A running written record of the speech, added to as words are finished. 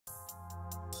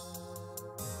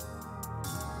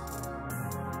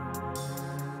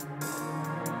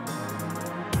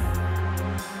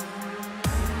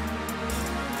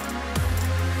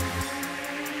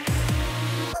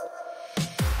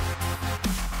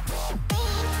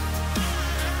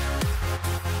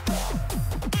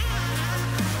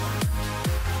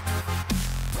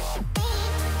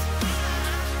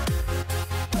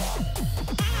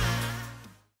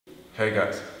Hey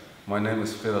guys, my name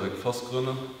is Frederic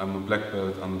Vosgrone. I'm a black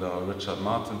belt under Richard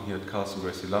Martin here at Carlson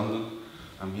Gracie London.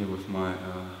 I'm here with my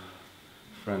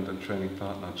friend and training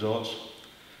partner George.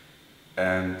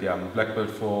 And yeah, I'm a black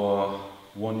belt for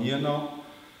 1 year now.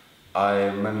 I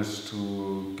managed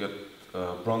to get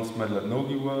a bronze medal at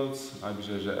Nogi Worlds,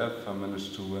 IBJJF. I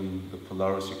managed to win the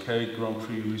Polaris UK Grand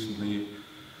Prix recently.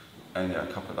 And yeah,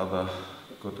 a couple other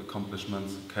good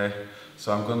accomplishments, okay?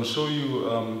 So I'm going to show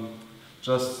you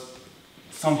just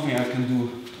something I can do.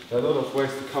 There are a lot of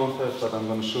ways to counter it, but I'm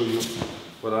going to show you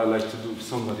what I like to do if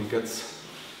somebody gets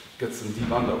in deep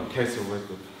under. Okay, so wait,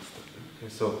 good. Okay,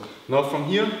 so now from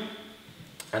here,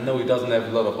 I know he doesn't have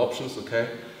a lot of options, okay?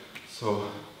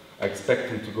 So I expect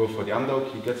him to go for the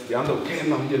underhook. He gets the underhook, okay, and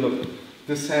now here, look,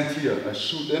 this hand here, I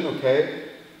shoot in, okay?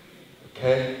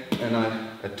 Okay, and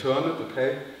I turn it,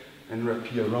 okay? And wrap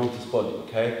here around his body,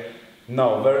 okay?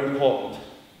 Now, very important.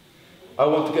 I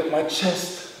want to get my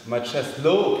chest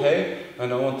low, okay?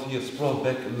 And I want to here sprawl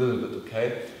back a little bit,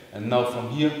 okay? And now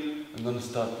from here, I'm gonna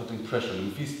start putting pressure on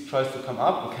him. If he tries to come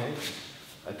up, okay,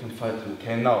 I can fight him,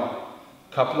 okay? Now,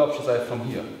 couple options I have from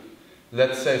here.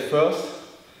 Let's say first,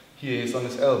 here he's on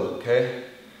his elbow, okay?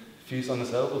 If he's on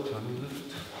his elbow, turn and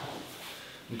lift.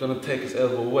 I'm gonna take his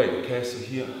elbow away, okay? So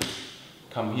here,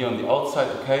 come here on the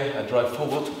outside, okay? I drive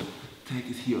forward, take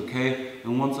it here, okay?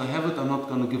 And once I have it, I'm not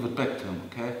gonna give it back to him,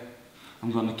 okay?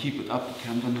 I'm gonna keep it up,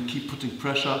 okay? I'm gonna keep putting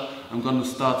pressure. I'm gonna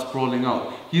start sprawling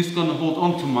out. He's gonna hold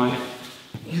on to my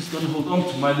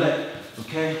leg,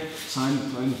 okay? So I'm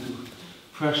trying to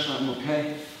pressure him,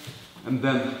 okay? And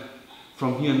then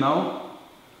from here now,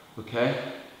 okay?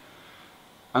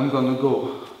 I'm gonna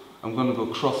go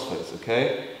crossface,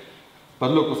 okay? But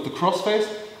look, with the crossface,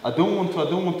 I don't want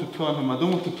to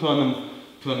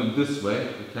turn him this way,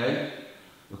 okay?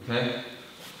 Okay?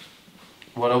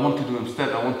 What I want to do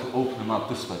instead, I want to open him up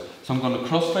this way. So I'm going to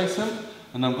cross-face him,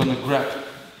 and I'm going to grab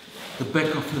the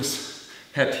back of his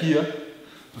head here,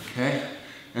 okay?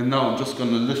 And now I'm just going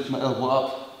to lift my elbow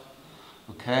up,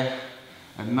 okay?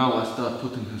 And now I start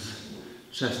putting his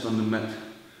chest on the mat,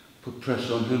 put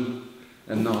pressure on him,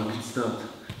 and now I can start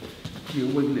here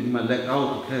wiggling my leg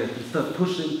out, okay? I can start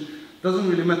pushing. Doesn't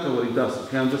really matter what he does,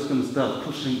 okay? I'm just going to start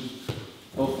pushing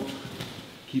up,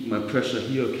 keep my pressure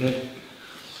here, okay?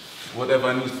 Whatever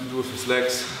I need to do with his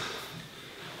legs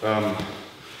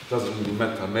doesn't really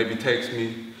matter. Maybe takes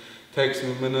me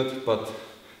a minute, but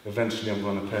eventually I'm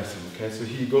gonna pass him, okay? So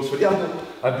he goes for the other,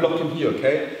 I block him here,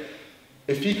 okay?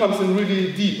 If he comes in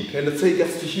really deep, okay, let's say he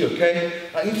gets to here, okay?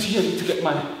 I need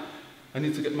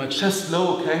to get my chest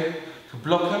low, okay? To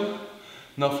block him.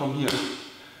 Now from here,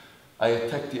 I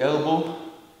attack the elbow.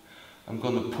 I'm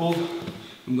gonna pull,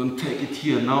 I'm gonna take it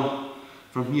here now.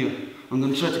 From here, I'm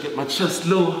gonna try to get my chest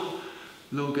low.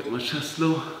 Get my chest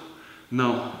low.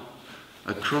 Now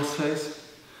I cross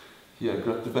face. Here I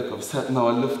grab the back of his head. Now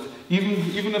I lift.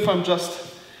 Even if I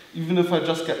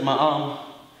just get my arm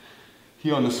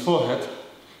here on his forehead,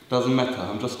 doesn't matter.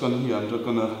 I'm just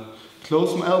gonna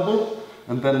close my elbow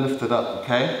and then lift it up.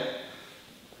 Okay?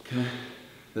 Okay.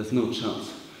 There's no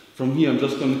chance. From here I'm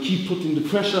just gonna keep putting the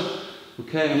pressure.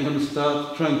 Okay. I'm gonna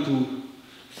start trying to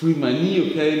free my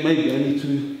knee. Okay. Maybe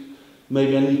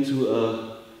I need to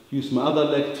use my other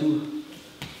leg to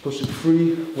push it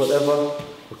free, whatever,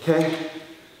 okay?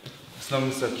 As long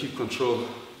as I keep control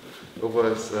over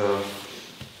his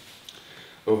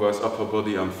upper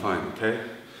body, I'm fine, okay?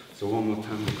 So one more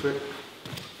time, quick.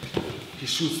 He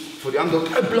shoots for the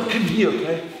underhook, I block him here,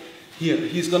 okay? Here,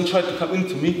 he's gonna try to come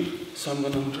into me, so I'm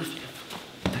gonna drift here.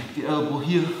 Take the elbow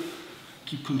here,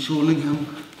 keep controlling him,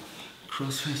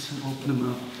 cross-face him, open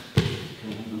him up. Okay,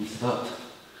 I'm gonna start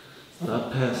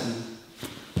passing.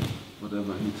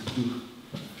 Whatever I need to do,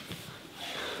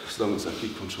 as long as I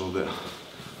keep control there.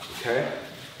 Okay?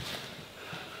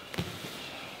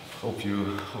 Hope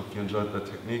you enjoyed that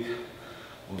technique.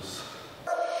 It was